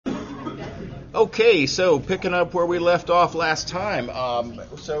Okay, so picking up where we left off last time.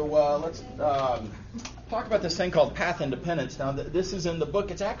 Let's talk about this thing called path independence. Now, this is in the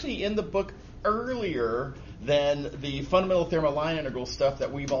book. It's actually in the book earlier than the fundamental theorem of line integral stuff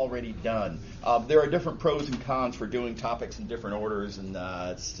that we've already done. There are different pros and cons for doing topics in different orders, and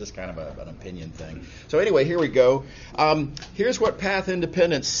it's just kind of an opinion thing. So anyway, here we go. Here's what path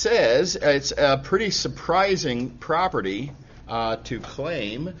independence says. It's a pretty surprising property to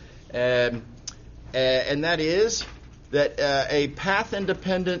claim. And that is that a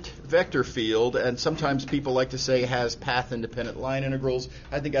path-independent vector field, and sometimes people like to say has path-independent line integrals.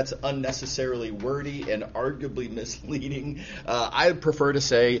 I think that's unnecessarily wordy and arguably misleading. I prefer to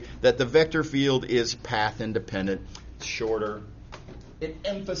say that the vector field is path-independent. It's shorter. It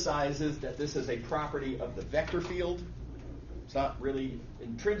emphasizes that this is a property of the vector field. It's not really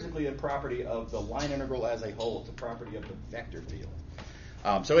intrinsically a property of the line integral as a whole. It's a property of the vector field.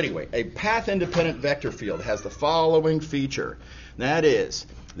 So anyway, a path-independent vector field has the following feature. That is,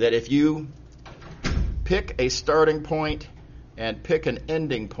 that if you pick a starting point and pick an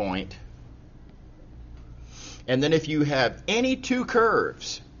ending point, and then if you have any two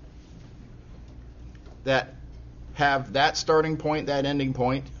curves that have that starting point, that ending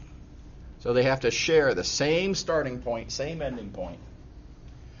point, so they have to share the same starting point, same ending point,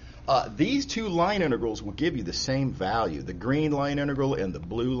 these two line integrals will give you the same value. The green line integral and the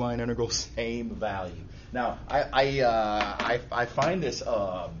blue line integral, same value. Now, I find this,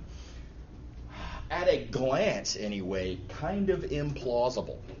 at a glance anyway, kind of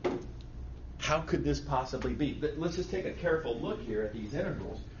implausible. How could this possibly be? Let's just take a careful look here at these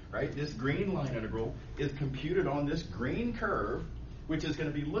integrals. Right? This green line integral is computed on this green curve, which is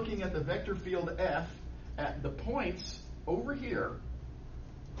going to be looking at the vector field f at the points over here.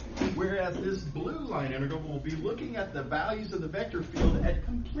 Whereas this blue line integral will be looking at the values of the vector field at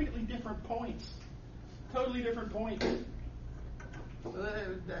completely different points. Totally different points.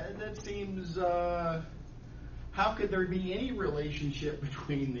 That seems, how could there be any relationship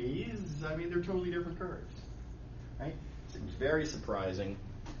between these? I mean, they're totally different curves. Right? Seems very surprising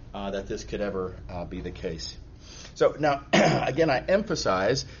that this could ever be the case. So now, again, I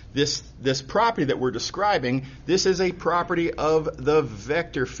emphasize this property that we're describing. This is a property of the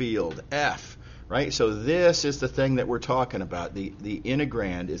vector field, F, right? So this is the thing that we're talking about. The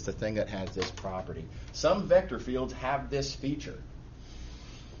integrand is the thing that has this property. Some vector fields have this feature.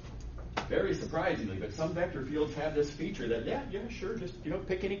 Very surprisingly, but some vector fields have this feature that, yeah, sure, just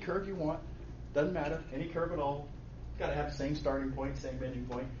pick any curve you want. Doesn't matter, any curve at all. Got to have the same starting point, same ending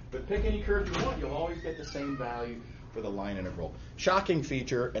point. But pick any curve you want, you'll always get the same value for the line integral. Shocking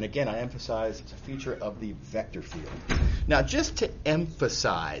feature, and again, I emphasize it's a feature of the vector field. Now, just to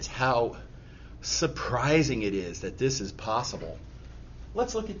emphasize how surprising it is that this is possible,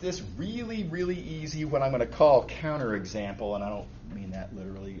 let's look at this really, really easy, what I'm going to call counterexample, and I don't mean that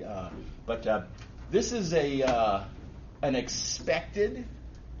literally, but this is an expected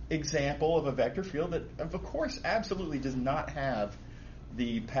example of a vector field that, of course, absolutely does not have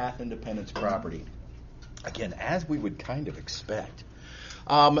the path independence property. Again, as we would kind of expect.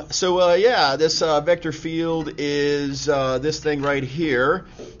 This vector field is this thing right here.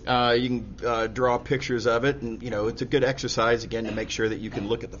 You can draw pictures of it, and it's a good exercise again to make sure that you can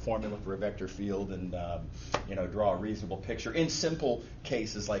look at the formula for a vector field and draw a reasonable picture in simple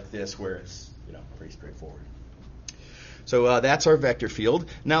cases like this where it's pretty straightforward. So that's our vector field.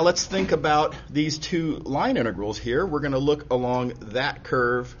 Now let's think about these two line integrals here. We're going to look along that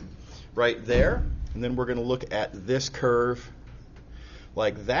curve right there, and then we're going to look at this curve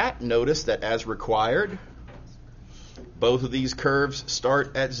like that. Notice that as required, both of these curves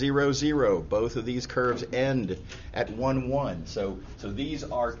start at 0, 0. Both of these curves end at 1, 1. So these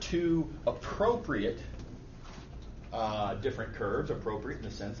are two appropriate different curves, appropriate in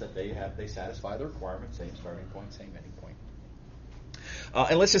the sense that they satisfy the requirement, same starting point, same ending point.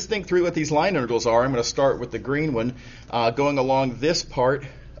 And let's just think through what these line integrals are. I'm going to start with the green one. Going along this part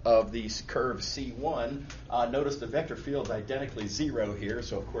of the curve C1, notice the vector field is identically 0 here,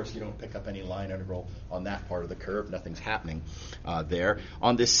 so of course you don't pick up any line integral on that part of the curve. Nothing's happening there.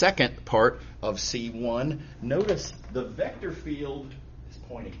 On this second part of C1, notice the vector field is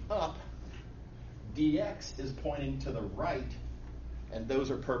pointing up, dx is pointing to the right, and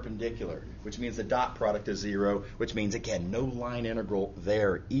those are perpendicular, which means the dot product is 0, which means, again, no line integral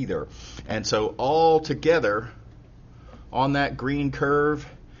there either. And so all together on that green curve,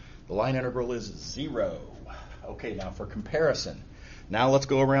 the line integral is 0. Okay, now for comparison, now let's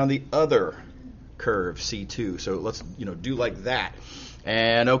go around the other curve, C2. So let's do like that.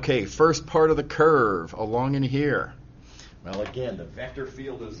 And okay, first part of the curve along in here. Well, again, the vector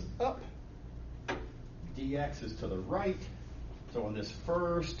field is up. dx is to the right. So on this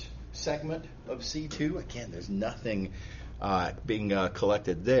first segment of C2, again, there's nothing being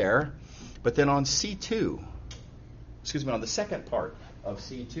collected there. But then on C2, on the second part of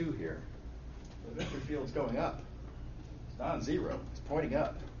C2 here, the vector field's going up. It's non-zero. It's pointing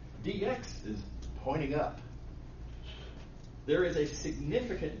up. dx is pointing up. There is a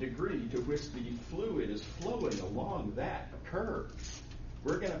significant degree to which the fluid is flowing along that curve.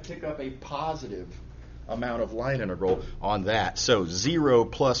 We're going to pick up a positive amount of line integral on that. So 0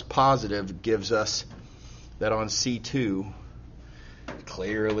 plus positive gives us that on C2,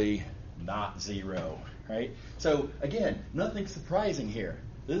 clearly not 0, right? So again, nothing surprising here.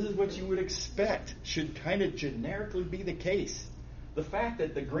 This is what you would expect should kind of generically be the case. The fact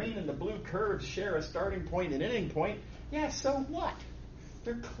that the green and the blue curves share a starting point and ending point, yeah, so what?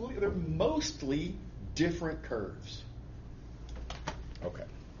 They're mostly different curves. Okay.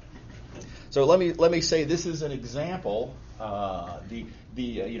 So let me say this is an example. The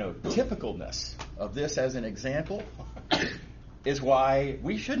typicalness of this as an example is why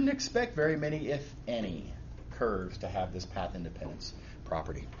we shouldn't expect very many, if any, curves to have this path independence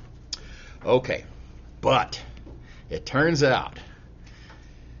property. Okay, but it turns out,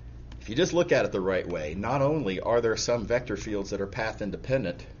 if you just look at it the right way, not only are there some vector fields that are path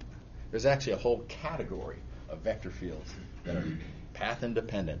independent, there's actually a whole category of vector fields that are path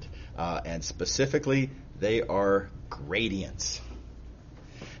independent, and specifically, they are gradients.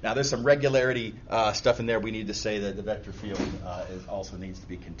 Now, there's some regularity stuff in there. We need to say that the vector field also needs to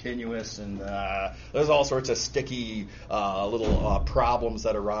be continuous, and there's all sorts of sticky little problems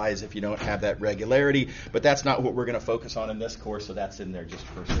that arise if you don't have that regularity. But that's not what we're going to focus on in this course, so that's in there just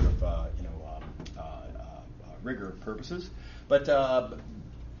for sort of rigor purposes. But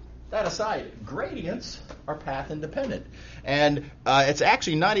that aside, gradients are path independent, and it's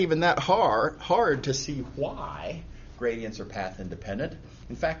actually not even that hard to see why gradients are path independent.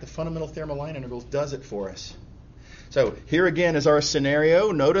 In fact, the fundamental theorem of line integrals does it for us. So here again is our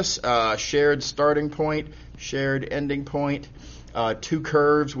scenario. Notice shared starting point, shared ending point, two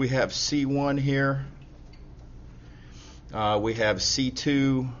curves. We have C1 here. We have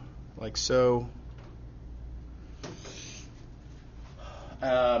C2 like so.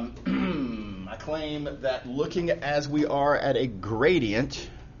 I claim that looking as we are at a gradient,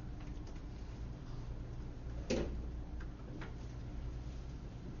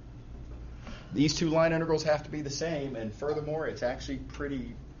 these two line integrals have to be the same, and furthermore, it's actually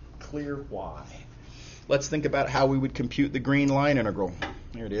pretty clear why. Let's think about how we would compute the green line integral.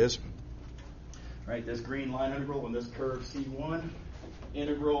 Here it is. All right, this green line integral on this curve C1,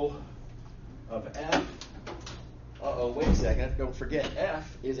 integral of f. Wait a second. Don't forget,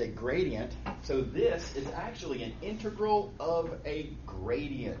 f is a gradient. So this is actually an integral of a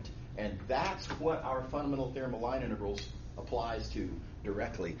gradient. And that's what our fundamental theorem of line integrals applies to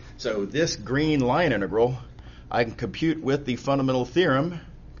directly. So this green line integral, I can compute with the fundamental theorem,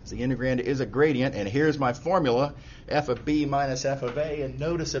 because the integrand is a gradient. And here's my formula, f of b minus f of a. And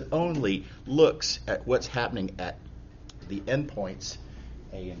notice it only looks at what's happening at the endpoints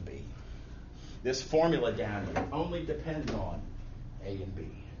a and b. This formula down here only depends on A and B.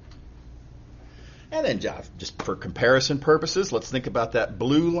 And then just for comparison purposes, let's think about that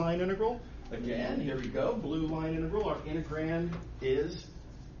blue line integral. Again, here we go, blue line integral. Our integrand is,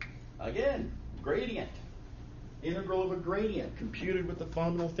 again, gradient. Integral of a gradient computed with the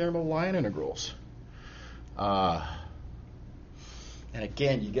fundamental theorem of line integrals. And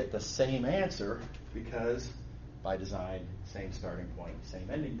again, you get the same answer because by design, same starting point, same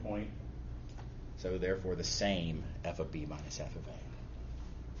ending point. So therefore, the same f of b minus f of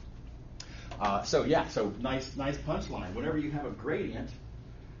a. So nice punchline. Whenever you have a gradient,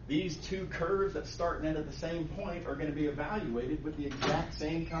 these two curves that start and end at the same point are going to be evaluated with the exact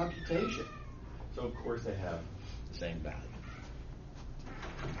same computation. So of course, they have the same value.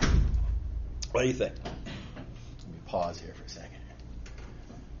 What do you think? Let me pause here for a second.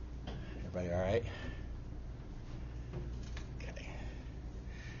 Everybody all right?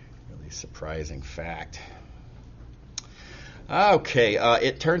 Surprising fact. Okay,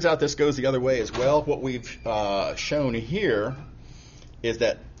 it turns out this goes the other way as well. What we've shown here is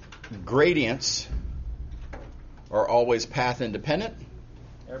that gradients are always path independent.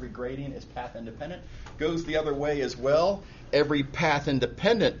 Every gradient is path independent. Goes the other way as well. Every path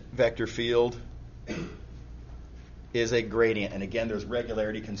independent vector field is a gradient. And again, there's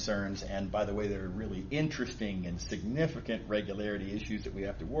regularity concerns. And by the way, there are really interesting and significant regularity issues that we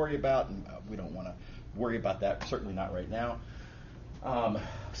have to worry about. And we don't want to worry about that, certainly not right now.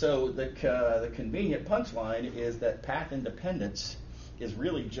 So the convenient punchline is that path independence is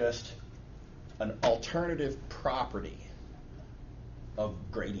really just an alternative property of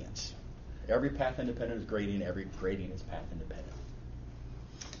gradients. Every path independent is gradient. Every gradient is path independent.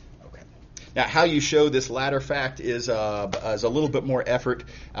 Okay. Now, how you show this latter fact is a little bit more effort.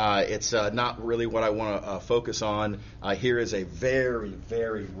 It's not really what I want to focus on. Here is a very,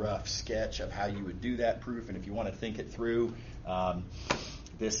 very rough sketch of how you would do that proof. And if you want to think it through,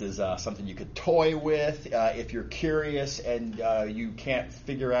 this is something you could toy with. If you're curious and you can't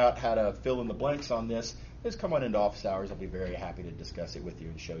figure out how to fill in the blanks on this, just come on into office hours. I'll be very happy to discuss it with you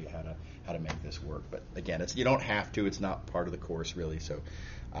and show you how to make this work. But again, you don't have to. It's not part of the course really, so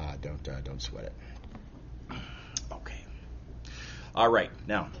don't sweat it. Okay. All right.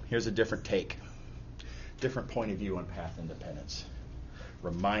 Now here's a different take, different point of view on path independence.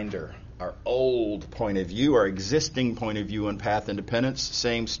 Reminder: our old point of view, our existing point of view on path independence,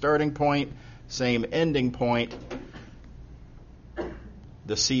 same starting point, same ending point.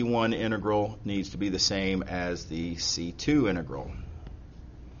 The C1 integral needs to be the same as the C2 integral.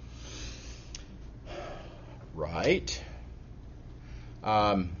 Right.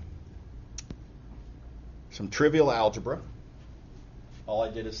 Some trivial algebra. All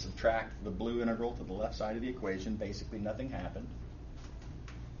I did is subtract the blue integral to the left side of the equation. Basically, nothing happened.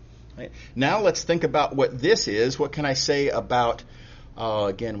 Right. Now let's think about what this is. What can I say about,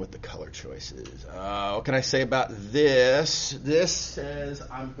 again with the color choices, what can I say about this? This says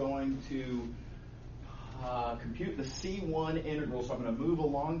I'm going to compute the C1 integral, so I'm going to move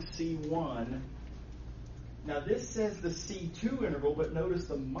along C1. Now this says the C2 integral, but notice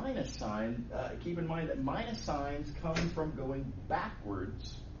the minus sign. Keep in mind that minus signs come from going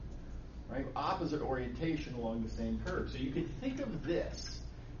backwards, right? Opposite orientation along the same curve. So you could think of this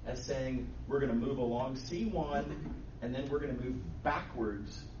as saying we're going to move along C1 and then we're going to move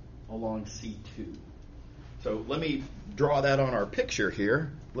backwards along C2. So let me draw that on our picture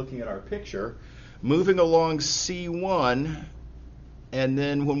here. Looking at our picture, moving along C1, and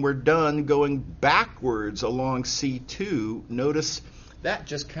then when we're done going backwards along C2, notice that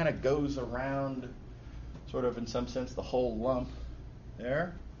just kind of goes around, sort of in some sense, the whole lump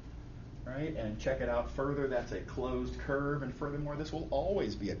there. Right? And check it out further, that's a closed curve, and furthermore, this will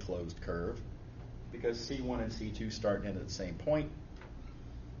always be a closed curve because C1 and C2 start and end at the same point.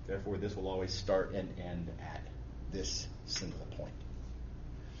 Therefore, this will always start and end at this single point.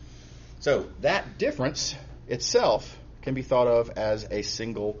 So that difference itself can be thought of as a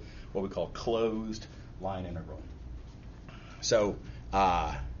single, what we call closed line integral. So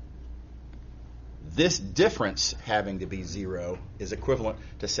this difference having to be 0 is equivalent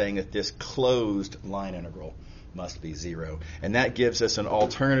to saying that this closed line integral must be 0. And that gives us an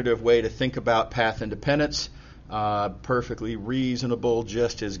alternative way to think about path independence. Perfectly reasonable,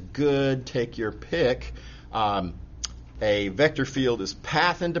 just as good. Take your pick. A vector field is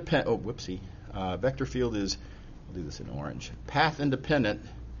path independent. Oh, whoopsie. Vector field is, I'll do this in orange, path independent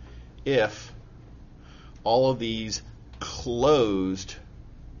if all of these closed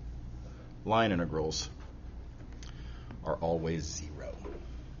line integrals are always 0.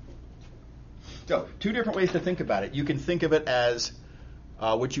 So, two different ways to think about it. You can think of it as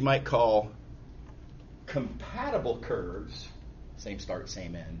what you might call compatible curves, same start,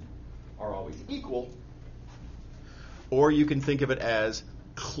 same end, are always equal. Or you can think of it as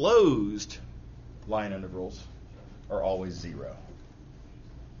closed line integrals are always 0.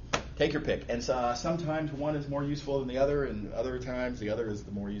 Take your pick. And sometimes one is more useful than the other, and other times the other is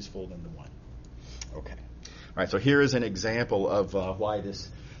the more useful than the one. Okay. All right, so here is an example of why this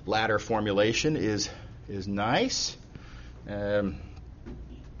latter formulation is nice.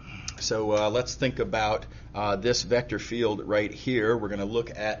 So let's think about this vector field right here. We're going to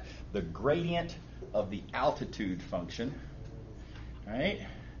look at the gradient of the altitude function. All right.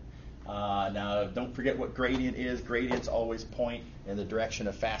 Now, don't forget what gradient is. Gradients always point in the direction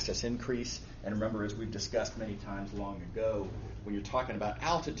of fastest increase. And remember, as we've discussed many times long ago, when you're talking about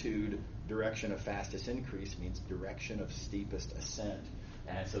altitude, direction of fastest increase means direction of steepest ascent.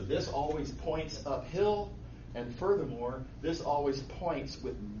 And so this always points uphill, and furthermore, this always points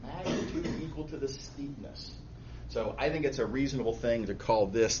with magnitude equal to the steepness. So I think it's a reasonable thing to call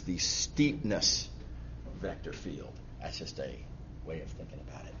this the steepness vector field. That's just a way of thinking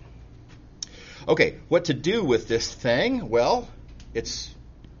about it. Okay, what to do with this thing? Well, it's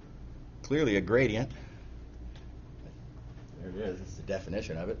clearly a gradient. There it is. It's the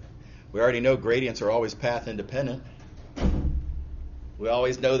definition of it. We already know gradients are always path independent. We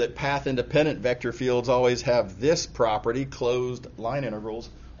always know that path independent vector fields always have this property. Closed line integrals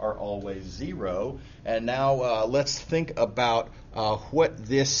are always 0. And now let's think about what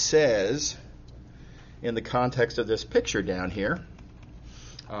this says in the context of this picture down here.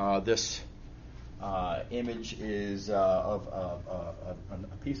 This image is of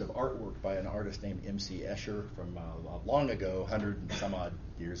a piece of artwork by an artist named M.C. Escher from long ago, 100 and some odd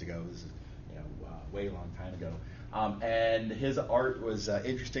years ago. This is, way long time ago. And his art was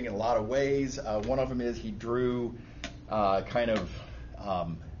interesting in a lot of ways. One of them is he drew kind of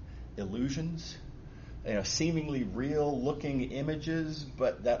illusions, seemingly real-looking images,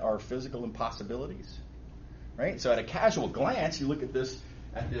 but that are physical impossibilities. Right? So at a casual glance, you look at this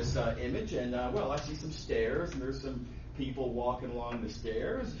image, and I see some stairs, and there's some people walking along the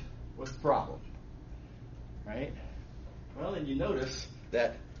stairs. What's the problem? Right? Well, and you notice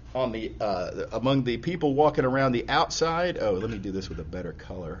that on the among the people walking around the outside. Oh, let me do this with a better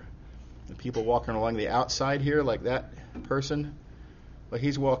color. The people walking along the outside here, like that person, well,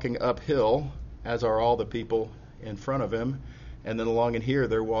 he's walking uphill, as are all the people in front of him. And then along in here,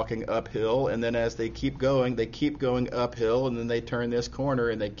 they're walking uphill, and then as they keep going uphill, and then they turn this corner,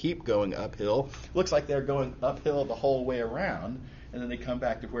 and they keep going uphill. Looks like they're going uphill the whole way around, and then they come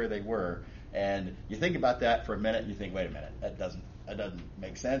back to where they were. And you think about that for a minute, and you think, wait a minute, that doesn't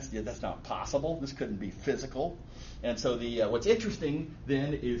make sense. That's not possible. This couldn't be physical. And so what's interesting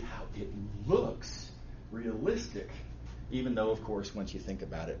then is how it looks realistic, even though, of course, once you think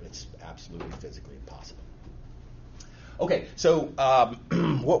about it, it's absolutely physically impossible. Okay, so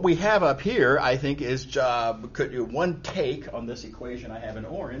what we have up here, I think, is one take on this equation I have in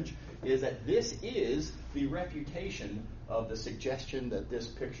orange, is that this is the refutation of the suggestion that this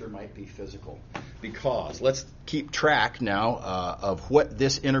picture might be physical. Because let's keep track now of what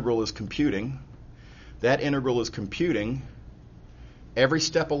this integral is computing. That integral is computing every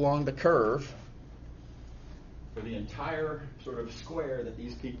step along the curve for the entire sort of square that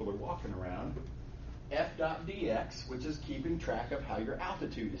these people are walking around. F dot dx, which is keeping track of how your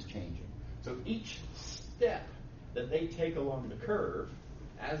altitude is changing. So each step that they take along the curve,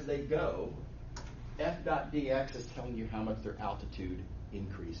 as they go, F dot dx is telling you how much their altitude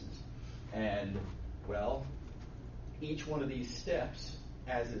increases. And, each one of these steps,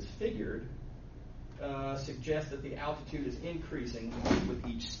 as is figured, suggests that the altitude is increasing with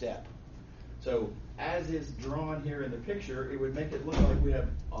each step. So, as is drawn here in the picture, it would make it look like we have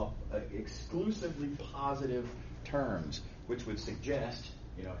exclusively positive terms, which would suggest,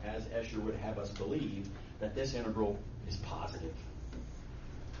 as Escher would have us believe, that this integral is positive.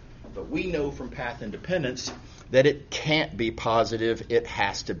 But we know from path independence that it can't be positive. It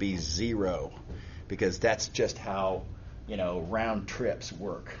has to be zero, because that's just how, round trips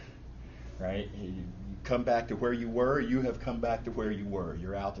work, right? You come back to where you were, you have come back to where you were.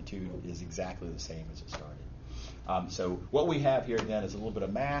 Your altitude is exactly the same as it started. So what we have here then is a little bit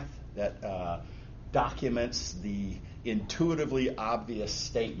of math that documents the intuitively obvious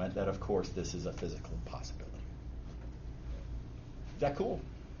statement that, of course, this is a physical impossibility. Is that cool?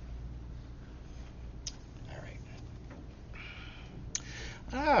 All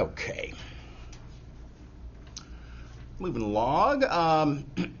right. Okay. Moving along.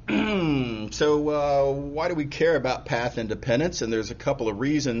 So why do we care about path independence? And there's a couple of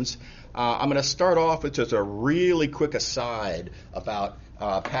reasons. I'm going to start off with just a really quick aside about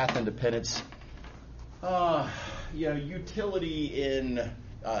path independence. Utility in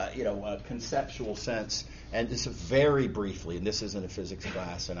a conceptual sense, and just very briefly. And this isn't a physics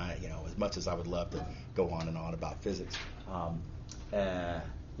class, and as much as I would love to go on and on about physics,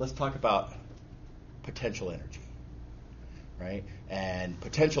 let's talk about potential energy. Right? And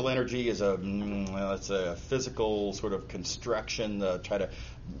potential energy is it's a physical sort of construction, try to,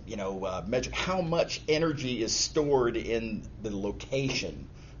 measure how much energy is stored in the location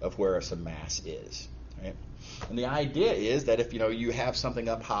of where some mass is. Right? And the idea is that if, you have something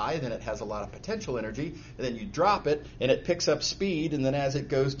up high, then it has a lot of potential energy, and then you drop it, and it picks up speed, and then as it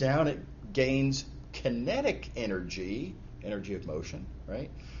goes down, it gains kinetic energy of motion, right?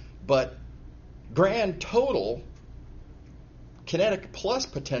 But grand total, kinetic plus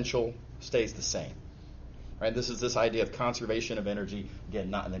potential stays the same, right? This is this idea of conservation of energy, again,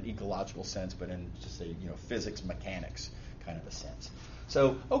 not in an ecological sense, but in just a physics mechanics kind of a sense.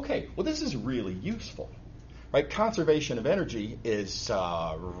 So, okay, well, this is really useful, right? Conservation of energy is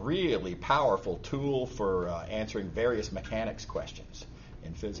a really powerful tool for answering various mechanics questions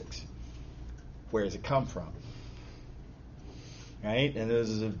in physics. Where does it come from, right? And this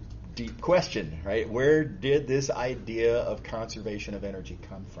is a deep question, right? Where did this idea of conservation of energy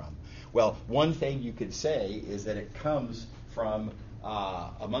come from? Well, one thing you could say is that it comes from,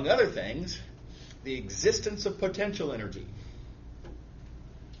 among other things, the existence of potential energy.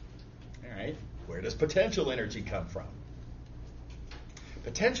 All right, where does potential energy come from?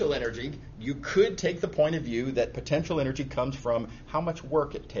 Potential energy, you could take the point of view that potential energy comes from how much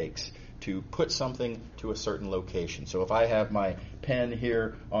work it takes to put something to a certain location. So if I have my pen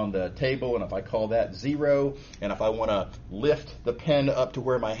here on the table, and if I call that 0, and if I want to lift the pen up to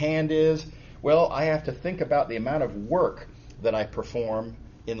where my hand is, well, I have to think about the amount of work that I perform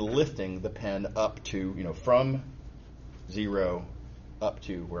in lifting the pen up to, from 0 up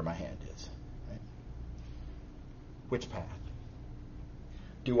to where my hand is. Right? Which path?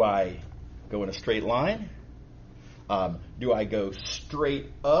 Do I go in a straight line? Do I go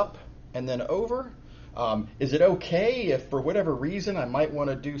straight up and then over? Is it okay if for whatever reason I might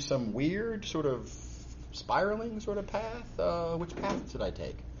want to do some weird sort of spiraling sort of path? Which path should I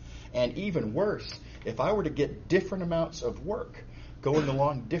take? And even worse, if I were to get different amounts of work going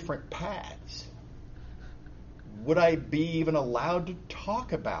along different paths, would I be even allowed to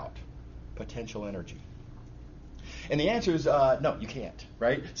talk about potential energy? And the answer is no, you can't,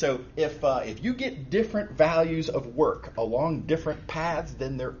 right? So if you get different values of work along different paths,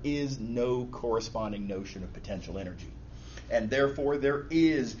 then there is no corresponding notion of potential energy. And therefore, there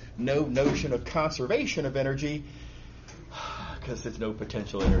is no notion of conservation of energy because there's no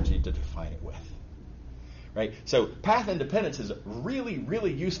potential energy to define it with. Right? So path independence is a really,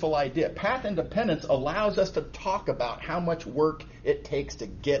 really useful idea. Path independence allows us to talk about how much work it takes to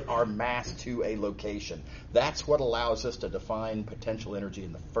get our mass to a location. That's what allows us to define potential energy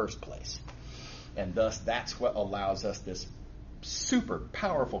in the first place. And thus, that's what allows us this super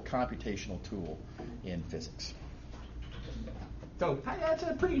powerful computational tool in physics. So that's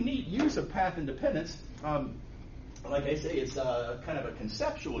a pretty neat use of path independence. Like I say, it's kind of a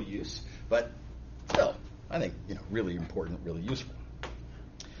conceptual use, but still, I think, really important, really useful.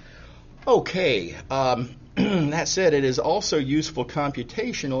 Okay, that said, it is also useful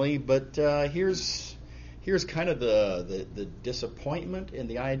computationally, but here's kind of the disappointment in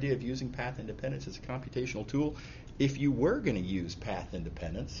the idea of using path independence as a computational tool. If you were going to use path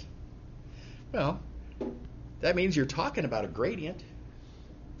independence, well, that means you're talking about a gradient,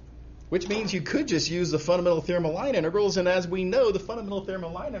 which means you could just use the fundamental theorem of line integrals, and as we know, the fundamental theorem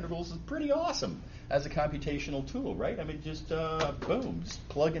of line integrals is pretty awesome as a computational tool, right? I mean, just boom, just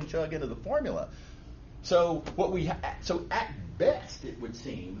plug and chug into the formula. So so at best, it would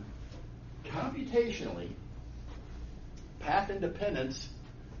seem, computationally, path independence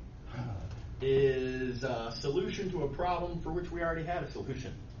is a solution to a problem for which we already had a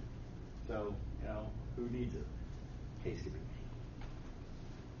solution. So, who needs it? Case could be.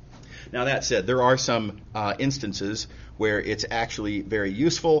 Now, that said, there are some instances where it's actually very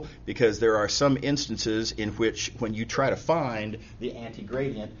useful, because there are some instances in which when you try to find the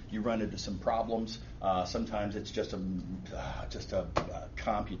anti-gradient, you run into some problems. Sometimes it's just a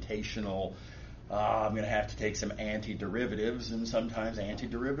computational, I'm going to have to take some antiderivatives, and sometimes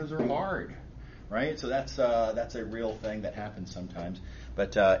antiderivatives are hard, right? So that's a real thing that happens sometimes.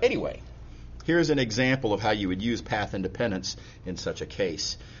 But anyway, here's an example of how you would use path independence in such a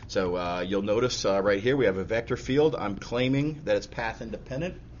case. So you'll notice right here we have a vector field. I'm claiming that it's path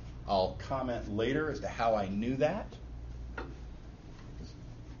independent. I'll comment later as to how I knew that.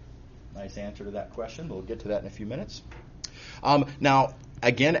 Nice answer to that question. We'll get to that in a few minutes. Now,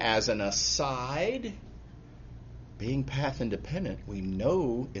 again, as an aside, being path independent, we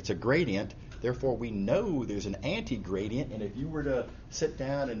know it's a gradient. Therefore, we know there's an anti-gradient, and if you were to sit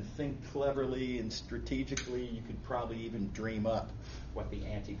down and think cleverly and strategically, you could probably even dream up what the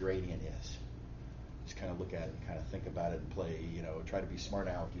anti-gradient is. Just kind of look at it and kind of think about it and play, try to be smart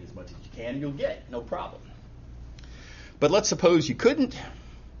alecky as much as you can, and you'll get it, no problem. But let's suppose you couldn't,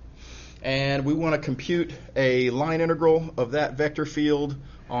 and we want to compute a line integral of that vector field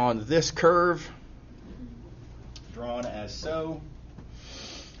on this curve, drawn as so.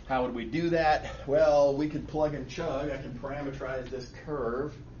 How would we do that? Well, we could plug and chug. I can parameterize this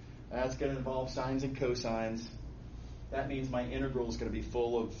curve. That's going to involve sines and cosines. That means my integral is going to be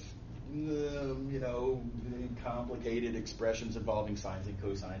full of, complicated expressions involving sines and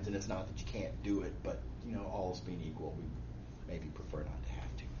cosines. And it's not that you can't do it, but, all else being equal, we maybe prefer not to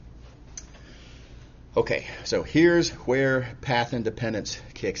have to. Okay, so here's where path independence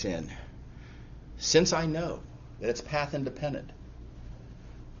kicks in. Since I know that it's path independent,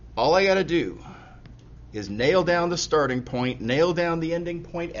 all I got to do is nail down the starting point, nail down the ending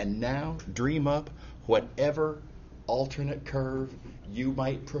point, and now dream up whatever alternate curve you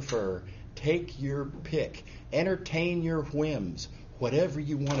might prefer. Take your pick. Entertain your whims. Whatever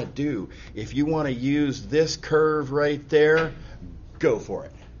you want to do. If you want to use this curve right there, go for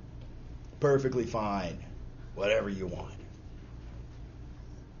it. Perfectly fine. Whatever you want.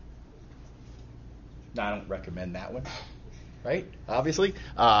 Now, I don't recommend that one. right? Obviously.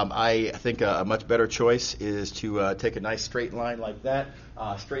 I think a much better choice is to take a nice straight line like that.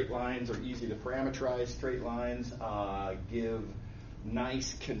 Straight lines are easy to parameterize. Straight lines give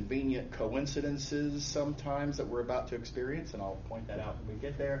nice, convenient coincidences sometimes that we're about to experience, and I'll point that out when we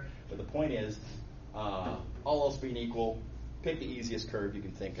get there. But the point is, all else being equal, pick the easiest curve you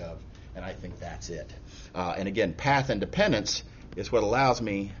can think of, and I think that's it. And again, path independence is what allows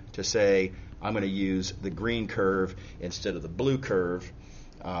me to say I'm going to use the green curve instead of the blue curve,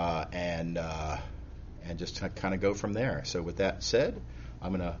 and just kind of go from there. So with that said,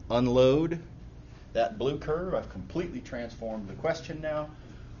 I'm going to unload that blue curve. I've completely transformed the question now.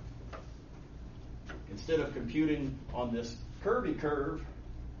 Instead of computing on this curvy curve,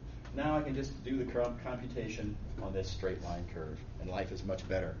 now I can just do the computation on this straight line curve, and life is much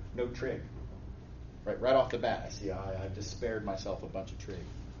better. No trig. Right off the bat, I see I've just spared myself a bunch of trig.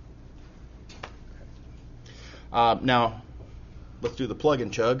 Okay. Now, let's do the plug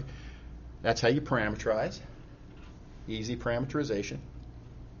and chug. That's how you parameterize. Easy parameterization.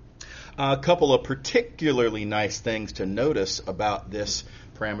 A couple of particularly nice things to notice about this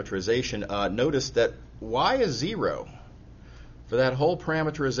parameterization. Notice that y is 0 for that whole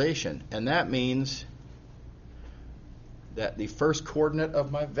parameterization, and that means that the first coordinate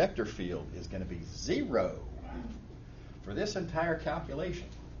of my vector field is going to be 0 for this entire calculation.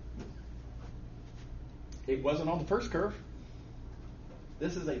 It wasn't on the first curve.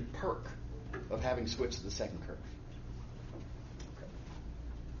 This is a perk of having switched to the second curve.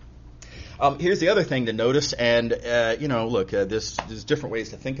 Here's the other thing to notice, and look, there's different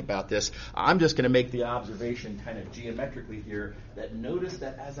ways to think about this. I'm just going to make the observation kind of geometrically here that notice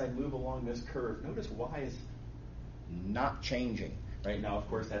that as I move along this curve, notice y is not changing. Right now, of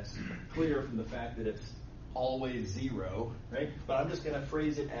course, that's clear from the fact that it's always 0, right? But I'm just going to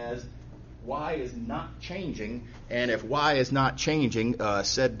phrase it as y is not changing, and if y is not changing,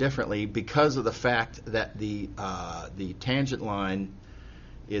 said differently, because of the fact that the tangent line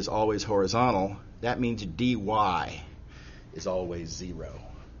is always horizontal, that means dy is always 0.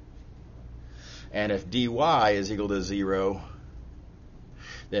 And if dy is equal to 0,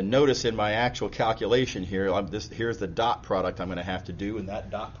 then notice in my actual calculation here, here's the dot product I'm going to have to do, and that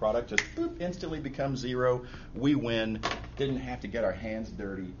dot product just instantly becomes 0. We win. Didn't have to get our hands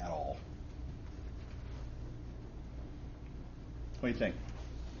dirty at all. What do you think?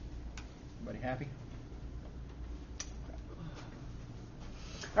 Everybody happy?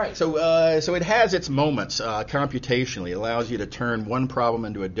 All right, so it has its moments computationally. It allows you to turn one problem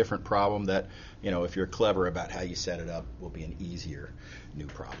into a different problem that, if you're clever about how you set it up, will be an easier new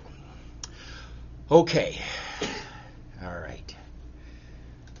problem. Okay. All right.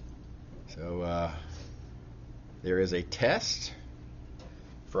 So there is a test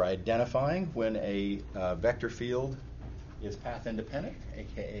for identifying when a vector field is path independent,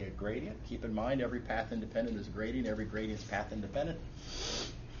 aka a gradient. Keep in mind, every path independent is a gradient. Every gradient is path independent.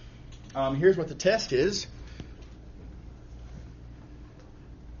 Here's what the test is.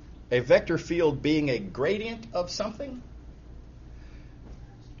 A vector field being a gradient of something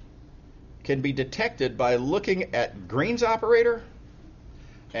can be detected by looking at Green's operator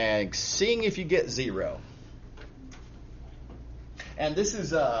and seeing if you get 0. And this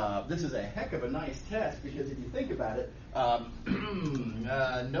is a heck of a nice test, because if you think about it,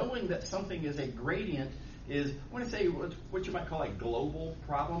 knowing that something is a gradient is, I want to say, what you might call a global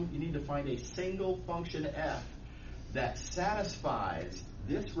problem. You need to find a single function f that satisfies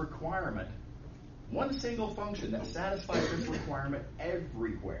this requirement, one single function that satisfies this requirement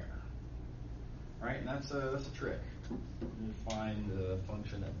everywhere. Right? And that's a trick. You find the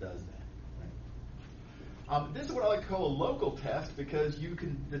function that does that. Right? This is what I like to call a local test, because you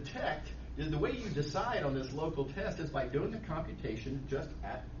can detect, the way you decide on this local test is by doing the computation just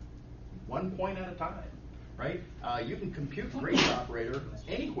at one point at a time. Right? You can compute Green's operator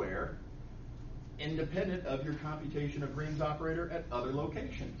anywhere independent of your computation of Green's operator at other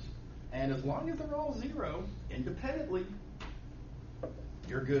locations. And as long as they're all 0 independently,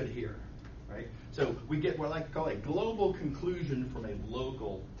 you're good here. Right? So we get what I like to call a global conclusion from a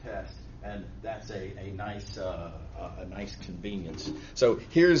local test, and that's a nice convenience. So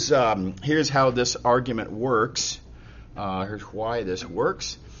here's how this argument works. Here's why this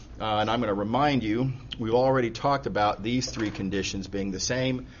works. And I'm going to remind you, we've already talked about these three conditions being the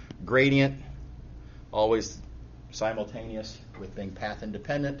same. Gradient, always simultaneous with being path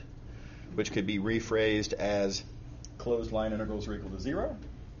independent, which could be rephrased as closed line integrals are equal to 0.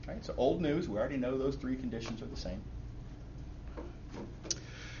 Right? So old news, we already know those three conditions are the same.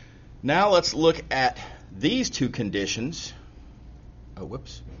 Now let's look at these two conditions. Oh,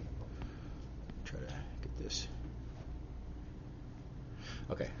 whoops. Try to get this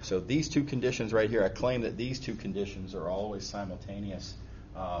Okay, so these two conditions right here, I claim that these two conditions are always simultaneous.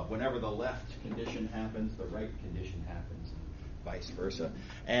 Whenever the left condition happens, the right condition happens, and vice versa.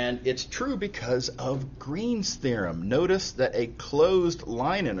 And it's true because of Green's theorem. Notice that a closed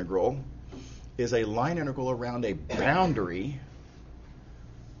line integral is a line integral around a boundary,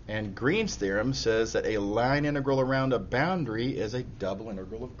 and Green's theorem says that a line integral around a boundary is a double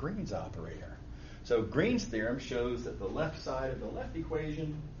integral of Green's operator. So Green's theorem shows that the left side of the left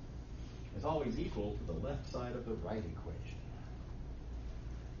equation is always equal to the left side of the right equation.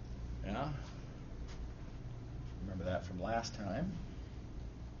 Yeah? Remember that from last time.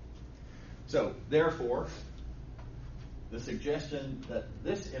 So, therefore, the suggestion that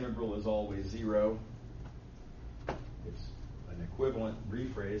this integral is always 0, it's an equivalent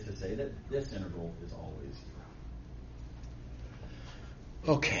rephrase to say that this integral is always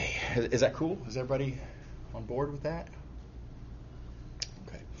 0. Okay, is that cool? Is everybody on board with that?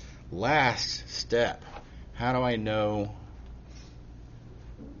 Okay. Last step. How do I know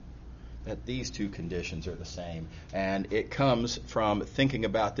that these two conditions are the same? And it comes from thinking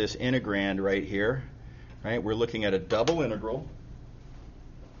about this integrand right here. Right? We're looking at a double integral.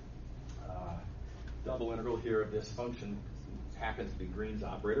 Double integral here of this function happens to be Green's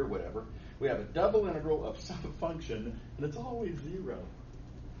operator, whatever. We have a double integral of some function, and it's always 0.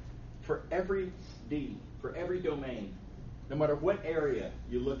 For every D, for every domain, no matter what area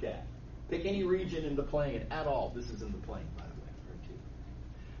you look at. Pick any region in the plane at all. This is in the plane, by the way. Right, too.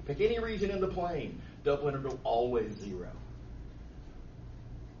 Pick any region in the plane. Double integral always 0.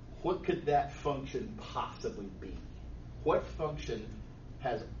 What could that function possibly be? What function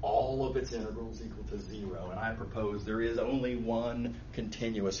has all of its integrals equal to 0? And I propose there is only one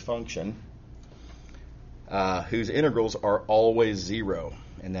continuous function whose integrals are always 0,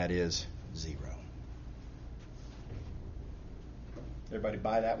 and that is 0. Everybody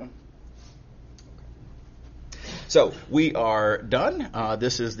buy that one? So we are done.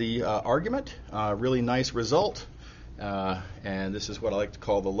 This is the argument. Really nice result. And this is what I like to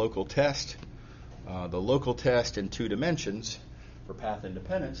call the local test. The local test in 2 dimensions for path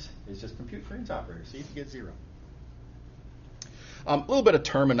independence is just compute Green's operator. See if you get 0. A little bit of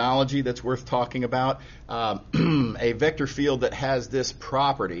terminology that's worth talking about. A vector field that has this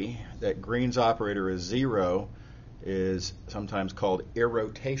property, that Green's operator is 0, is sometimes called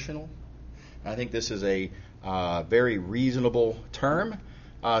irrotational. I think this is a very reasonable term.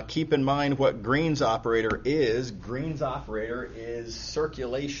 Keep in mind what Green's operator is. Green's operator is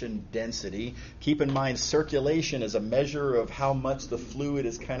circulation density. Keep in mind circulation is a measure of how much the fluid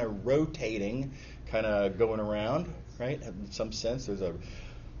is kind of rotating, kind of going around, right? In some sense, there's a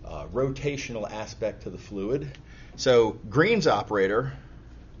rotational aspect to the fluid. So Green's operator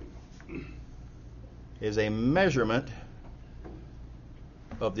is a measurement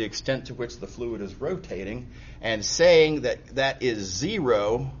of the extent to which the fluid is rotating, and saying that that is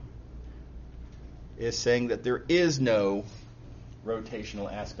 0 is saying that there is no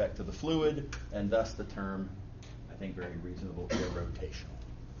rotational aspect to the fluid, and thus the term, I think, very reasonable, irrotational.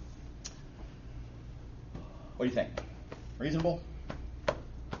 What do you think? Reasonable?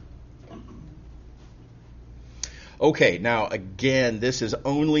 Okay, now again, this is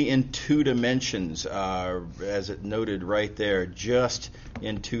only in 2 dimensions, as it noted right there, just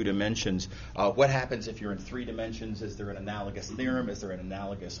in 2 dimensions. What happens if you're in 3 dimensions? Is there an analogous theorem? Is there an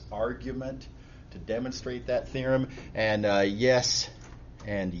analogous argument to demonstrate that theorem? And yes,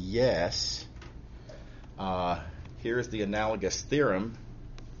 and yes. Here's the analogous theorem.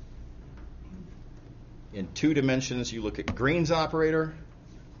 In 2 dimensions, you look at Green's operator.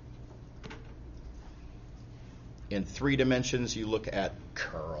 In 3 dimensions, you look at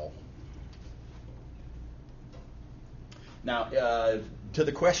curl. Now, to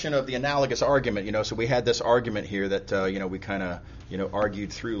the question of the analogous argument, so we had this argument here that, we kind of,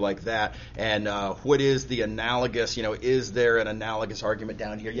 argued through like that. And what is the analogous, is there an analogous argument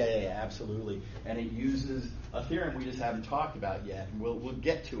down here? Yeah, absolutely. And it uses a theorem we just haven't talked about yet. We'll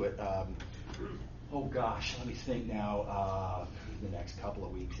get to it. Let me think now. The next couple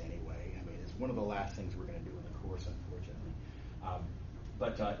of weeks anyway. I mean, it's one of the last things we're going to do in the course, unfortunately.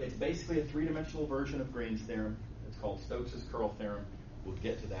 But it's basically a 3-dimensional version of Green's theorem. It's called Stokes' curl theorem. We'll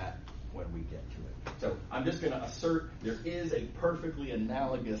get to that when we get to it. So I'm just going to assert there is a perfectly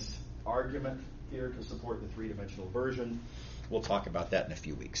analogous argument here to support the 3-dimensional version. We'll talk about that in a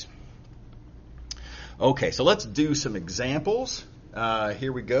few weeks. Okay, so let's do some examples.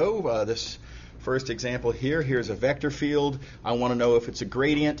 Here we go. This first example here's a vector field. I want to know if it's a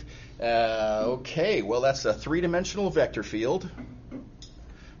gradient. Okay, well, that's a 3-dimensional vector field.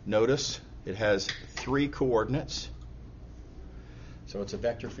 Notice it has 3 coordinates. So it's a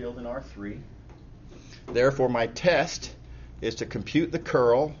vector field in R3. Therefore, my test is to compute the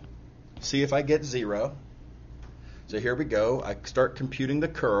curl, see if I get 0. So here we go. I start computing the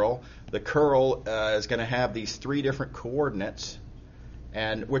curl. The curl is going to have these 3 different coordinates.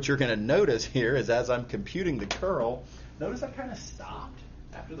 And what you're going to notice here is as I'm computing the curl, notice I kind of stopped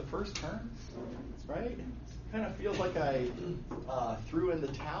after the first term, right? It kind of feels like I threw in the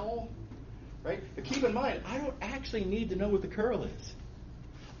towel, right? But keep in mind, I don't actually need to know what the curl is.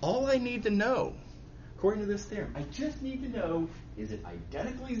 All I need to know, according to this theorem, I just need to know, is it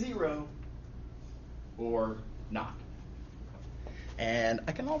identically 0 or not? And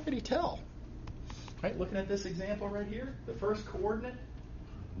I can already tell, right? Looking at this example right here, the first coordinate,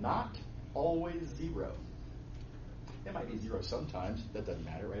 not always 0. It might be 0 sometimes, that doesn't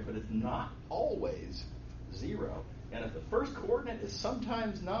matter, right? But it's not always 0. And if the first coordinate is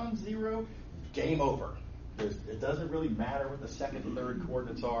sometimes non-zero, game over. It doesn't really matter what the second and third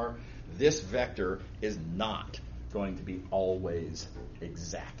coordinates are. This vector is not going to be always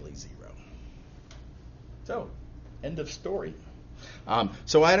exactly 0. So, end of story.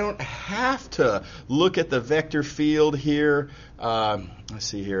 So I don't have to look at the vector field here. Let's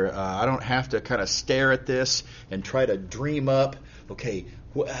see here. I don't have to kind of stare at this and try to dream up, okay,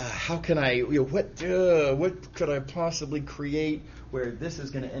 how can I, what could I possibly create where this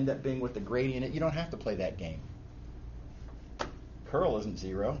is going to end up being with the gradient? You don't have to play that game. Curl isn't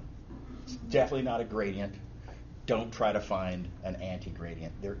 0. It's definitely not a gradient. Don't try to find an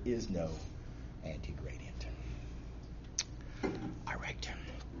anti-gradient. There is no anti-gradient. All right.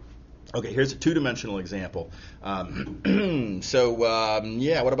 Okay, here's a 2-dimensional example. What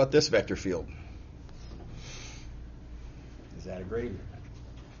about this vector field? Is that a gradient?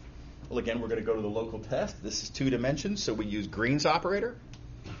 Well, again, we're going to go to the local test. This is 2 dimensions, so we use Green's operator.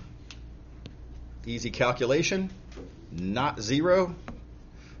 Easy calculation. Not 0,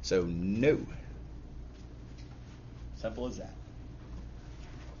 so no. Simple as that.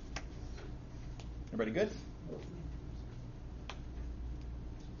 Everybody good?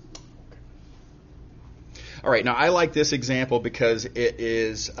 All right, now I like this example because it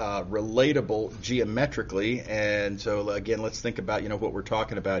is relatable geometrically, and so again, let's think about what we're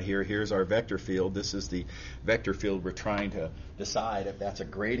talking about here. Here's our vector field. This is the vector field we're trying to decide if that's a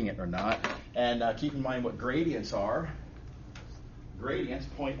gradient or not. And keep in mind what gradients are. Gradients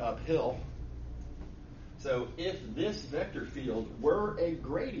point uphill. So if this vector field were a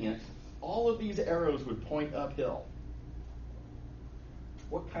gradient, all of these arrows would point uphill.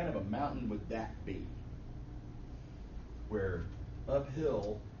 What kind of a mountain would that be? Where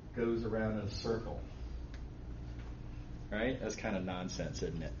uphill goes around in a circle. Right? That's kind of nonsense,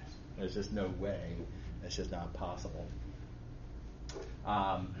 isn't it? There's just no way. It's just not possible.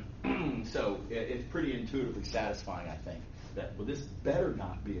 So it's pretty intuitively satisfying, I think, that this better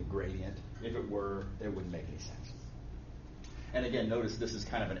not be a gradient. If it were, it wouldn't make any sense. And again, notice this is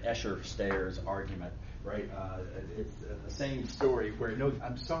kind of an Escher-Stairs argument, right? It's the same story where,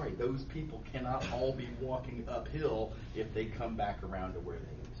 I'm sorry, those people cannot all be walking uphill if they come back around to where they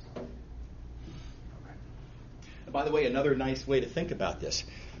started. Okay. And by the way, another nice way to think about this.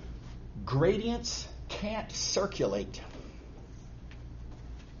 Gradients can't circulate.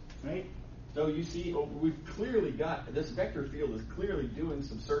 Right? So you see, we've clearly got, this vector field is clearly doing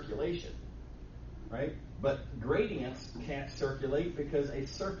some circulation. Right? But gradients can't circulate because a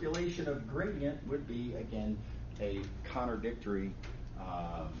circulation of gradient would be, again, a contradictory,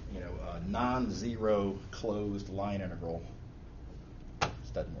 non-zero closed line integral.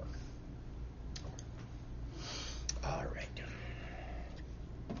 This doesn't work. All right.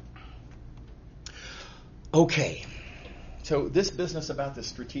 Okay. So this business about the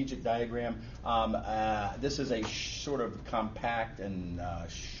strategic diagram, this is a sort of compact and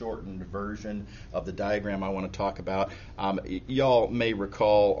shortened version of the diagram I want to talk about. Y'all may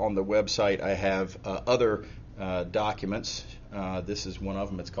recall on the website I have other documents. This is one of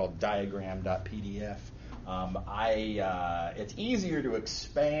them. It's called diagram.pdf. It's easier to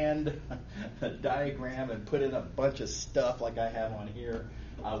expand a diagram and put in a bunch of stuff like I have on here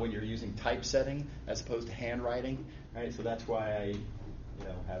when you're using typesetting as opposed to handwriting. Right, so that's why I,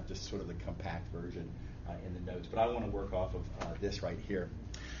 have just sort of the compact version in the notes. But I want to work off of this right here.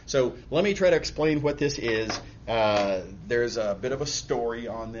 So let me try to explain what this is. There's a bit of a story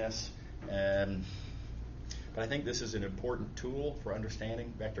on this, but I think this is an important tool for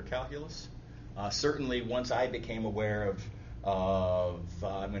understanding vector calculus. Certainly, once I became aware of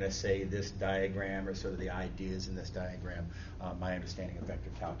I'm going to say this diagram or sort of the ideas in this diagram, my understanding of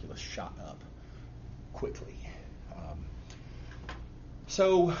vector calculus shot up quickly.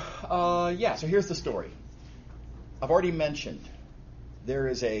 So here's the story. I've already mentioned there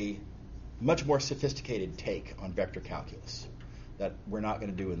is a much more sophisticated take on vector calculus that we're not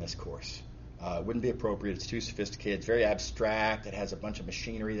going to do in this course. It wouldn't be appropriate. It's too sophisticated. It's very abstract. It has a bunch of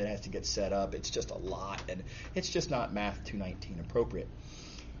machinery that has to get set up. It's just a lot, and it's just not Math219 appropriate.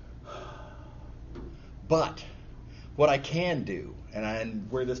 But what I can do, and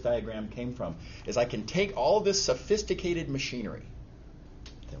where this diagram came from, is I can take all this sophisticated machinery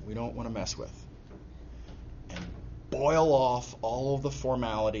that we don't want to mess with and boil off all of the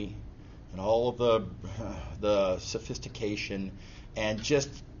formality and all of the sophistication and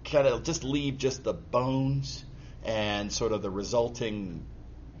just leave just the bones and sort of the resulting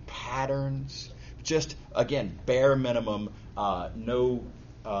patterns. Just, again, bare minimum, no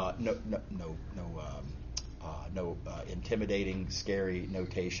intimidating, scary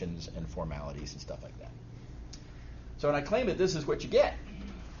notations and formalities and stuff like that. So when I claim it, this is what you get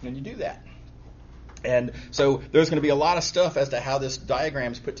when you do that. And so there's going to be a lot of stuff as to how this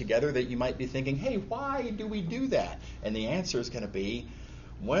diagram is put together that you might be thinking, hey, why do we do that? And the answer is going to be,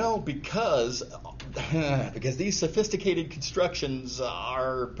 well, because these sophisticated constructions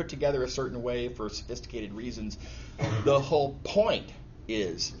are put together a certain way for sophisticated reasons. The whole point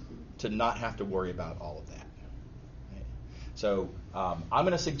is to not have to worry about all of that. Right? So I'm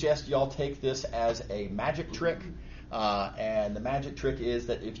going to suggest y'all take this as a magic trick. And the magic trick is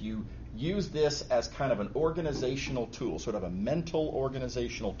that if you use this as kind of an organizational tool, sort of a mental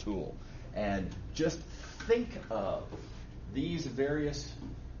organizational tool, and just think of these various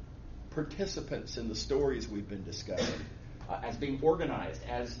participants in the stories we've been discussing as being organized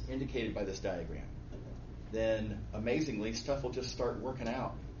as indicated by this diagram, then amazingly stuff will just start working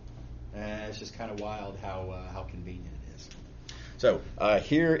out. And it's just kind of wild how convenient it is. So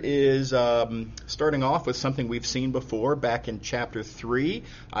here is starting off with something we've seen before. Back in Chapter 3,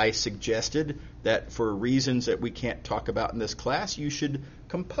 I suggested that for reasons that we can't talk about in this class, you should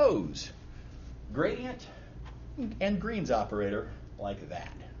compose gradient and Green's operator like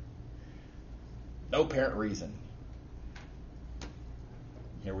that. No apparent reason.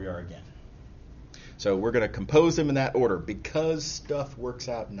 Here we are again. So we're going to compose them in that order because stuff works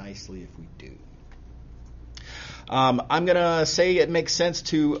out nicely if we do. I'm going to say it makes sense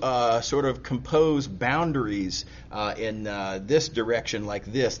to sort of compose boundaries in this direction like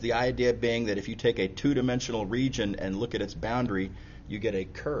this. The idea being that if you take a two-dimensional region and look at its boundary, you get a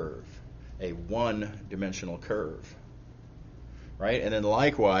curve, a one-dimensional curve. Right? And then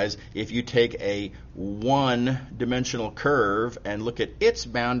likewise, if you take a one-dimensional curve and look at its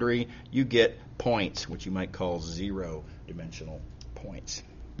boundary, you get points, which you might call zero-dimensional points.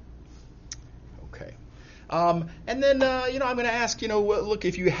 Okay. And then, I'm going to ask, look,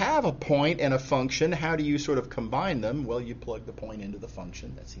 if you have a point and a function, how do you sort of combine them? Well, you plug the point into the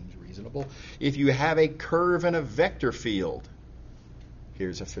function. That seems reasonable. If you have a curve and a vector field,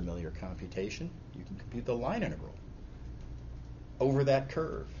 here's a familiar computation. You can compute the line integral over that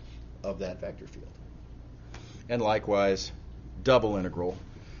curve of that vector field. And likewise, double integral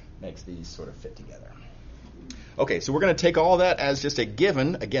makes these sort of fit together. Okay, so we're going to take all that as just a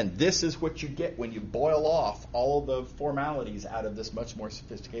given. Again, this is what you get when you boil off all the formalities out of this much more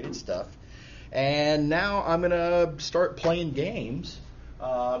sophisticated stuff. And now I'm going to start playing games.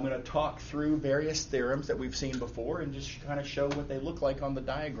 I'm going to talk through various theorems that we've seen before and just kind of show what they look like on the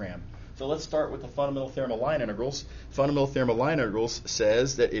diagram. So let's start with the fundamental theorem of line integrals. Fundamental theorem of line integrals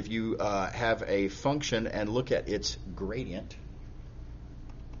says that if you have a function and look at its gradient,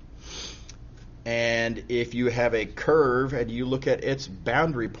 and if you have a curve and you look at its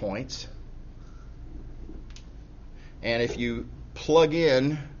boundary points, and if you plug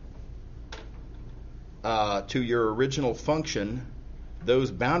in to your original function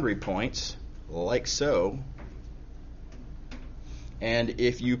those boundary points, like so, and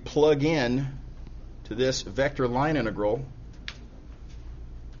if you plug in to this vector line integral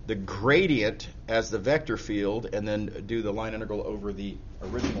the gradient as the vector field and then do the line integral over the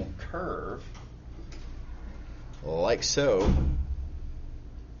original curve, like so,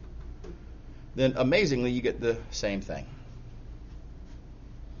 then amazingly you get the same thing.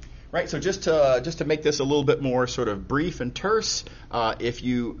 Right, so just to make this a little bit more sort of brief and terse, if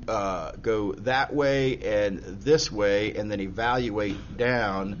you go that way and this way and then evaluate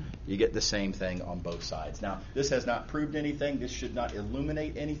down, you get the same thing on both sides. Now, this has not proved anything. This should not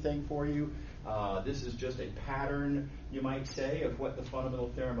illuminate anything for you. This is just a pattern, you might say, of what the fundamental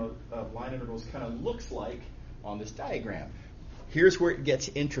theorem of line integrals kind of looks like on this diagram. Here's where it gets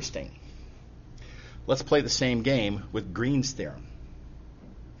interesting. Let's play the same game with Green's theorem.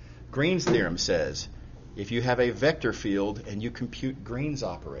 Green's theorem says if you have a vector field and you compute Green's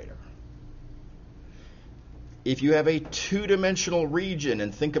operator, if you have a two-dimensional region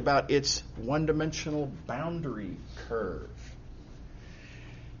and think about its one-dimensional boundary curve,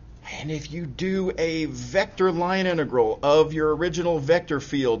 and if you do a vector line integral of your original vector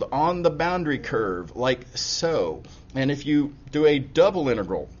field on the boundary curve, like so, and if you do a double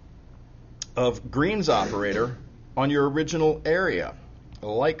integral of Green's operator on your original area,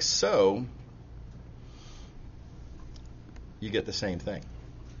 like so, you get the same thing.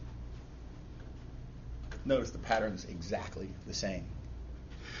 Notice the pattern's exactly the same.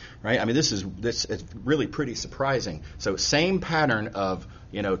 Right? I mean, this is really pretty surprising. So same pattern of,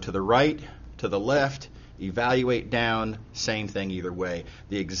 to the right, to the left, evaluate down, same thing either way.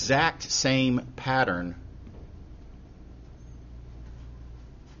 The exact same pattern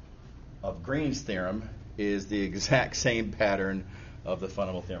of Green's theorem is the exact same pattern of the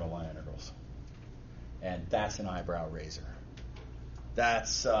fundamental theorem of line integrals. And that's an eyebrow raiser.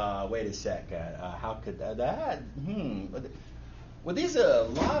 That's, wait a sec, how could that? Well, these are a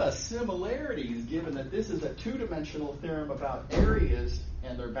lot of similarities given that this is a two-dimensional theorem about areas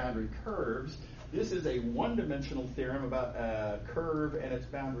and their boundary curves. This is a one-dimensional theorem about a curve and its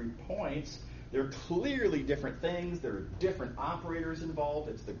boundary points. They're clearly different things. There are different operators involved.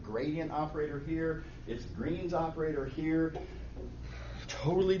 It's the gradient operator here. It's Green's operator here.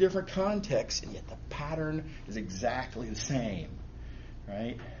 Totally different contexts, and yet the pattern is exactly the same.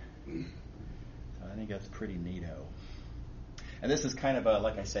 Right? So I think that's pretty neato. And this is kind of a,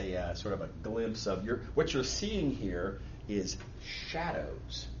 like I say, sort of a glimpse of what you're seeing here is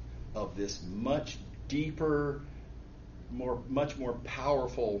shadows of this much deeper, much more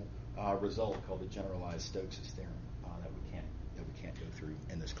powerful result called the generalized Stokes' theorem that we can't go through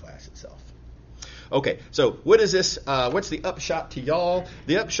in this class itself. Okay, so what is this? What's the upshot to y'all?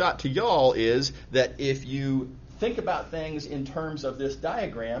 The upshot to y'all is that if you think about things in terms of this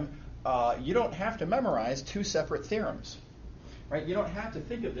diagram, you don't have to memorize two separate theorems. Right? You don't have to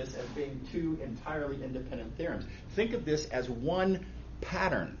think of this as being two entirely independent theorems. Think of this as one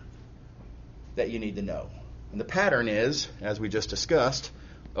pattern that you need to know. And the pattern is, as we just discussed,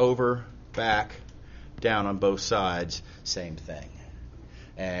 over, back, down on both sides, same thing.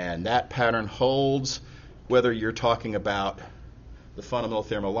 And that pattern holds whether you're talking about the fundamental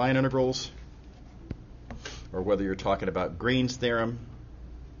theorem of line integrals, or whether you're talking about Green's theorem,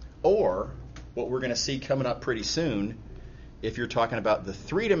 or what we're going to see coming up pretty soon, if you're talking about the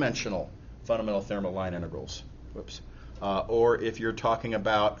three-dimensional fundamental theorem of line integrals, or if you're talking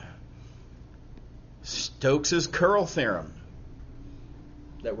about Stokes' curl theorem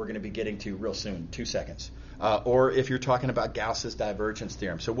that we're going to be getting to real soon, 2 seconds, or if you're talking about Gauss's divergence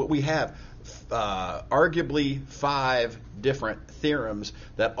theorem. So what we have, arguably 5 different theorems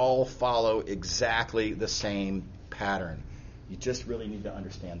that all follow exactly the same pattern. You just really need to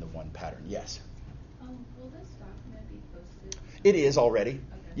understand the one pattern. Yes? Will this document be posted? It is already. Okay.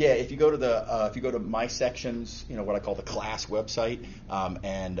 Yeah, if you go to my sections, what I call the class website,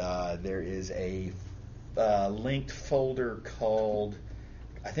 and there is a linked folder called,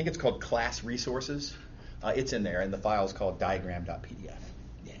 I think it's called class resources. It's in there, and the file is called diagram.pdf.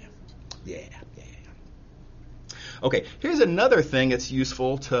 Yeah. Okay, here's another thing that's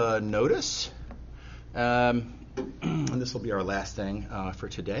useful to notice. And this will be our last thing for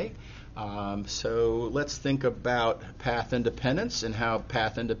today. So let's think about path independence and how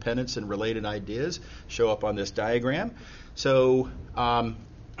path independence and related ideas show up on this diagram. So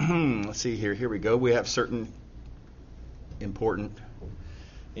let's see here. Here we go. We have certain important,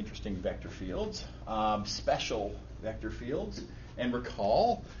 interesting vector fields, special vector fields. And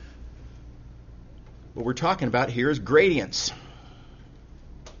recall, what we're talking about here is gradients.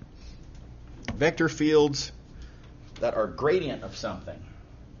 Vector fields that are gradient of something.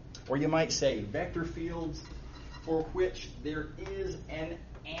 Or you might say vector fields for which there is an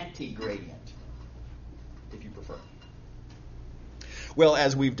anti-gradient, if you prefer. Well,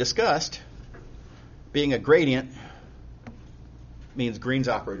 as we've discussed, being a gradient means Green's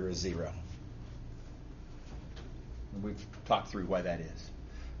operator is 0. We've talked through why that is.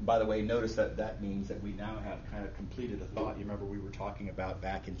 By the way, notice that means that we now have kind of completed a thought. You remember we were talking about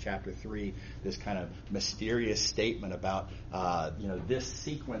back in Chapter 3, this kind of mysterious statement about, this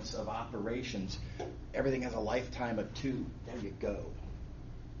sequence of operations. Everything has a lifetime of 2. There you go.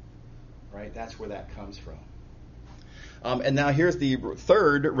 Right? That's where that comes from. And now here's the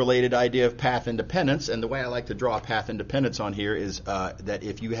third related idea of path independence. And the way I like to draw path independence on here is that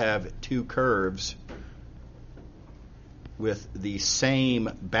if you have 2 curves with the same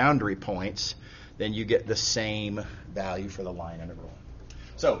boundary points, then you get the same value for the line integral.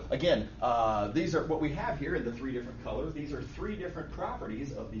 So again, these are what we have here in the three different colors. These are three different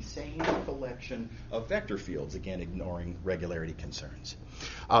properties of the same collection of vector fields, again, ignoring regularity concerns.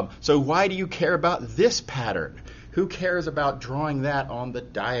 So why do you care about this pattern? Who cares about drawing that on the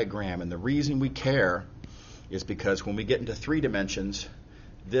diagram? And the reason we care is because when we get into 3 dimensions,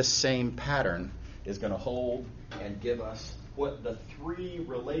 this same pattern is going to hold and give us what the 3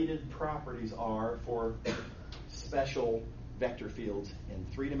 related properties are for special vector fields in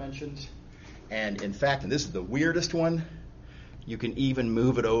 3 dimensions. And in fact, and this is the weirdest one, you can even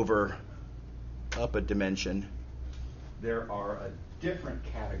move it over up a dimension. There are a different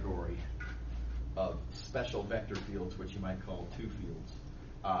category of special vector fields, which you might call 2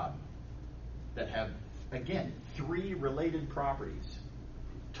 fields, that have, again, 3 related properties,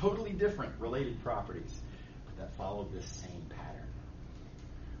 totally different related properties, that follow this same pattern.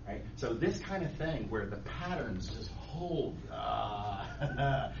 Right? So this kind of thing where the patterns just hold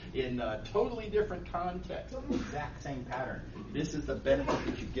in totally different contexts, the exact same pattern. This is the benefit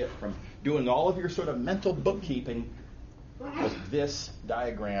that you get from doing all of your sort of mental bookkeeping with this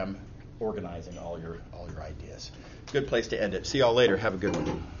diagram organizing all your ideas. Good place to end it. See y'all later. Have a good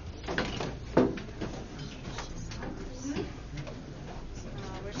one.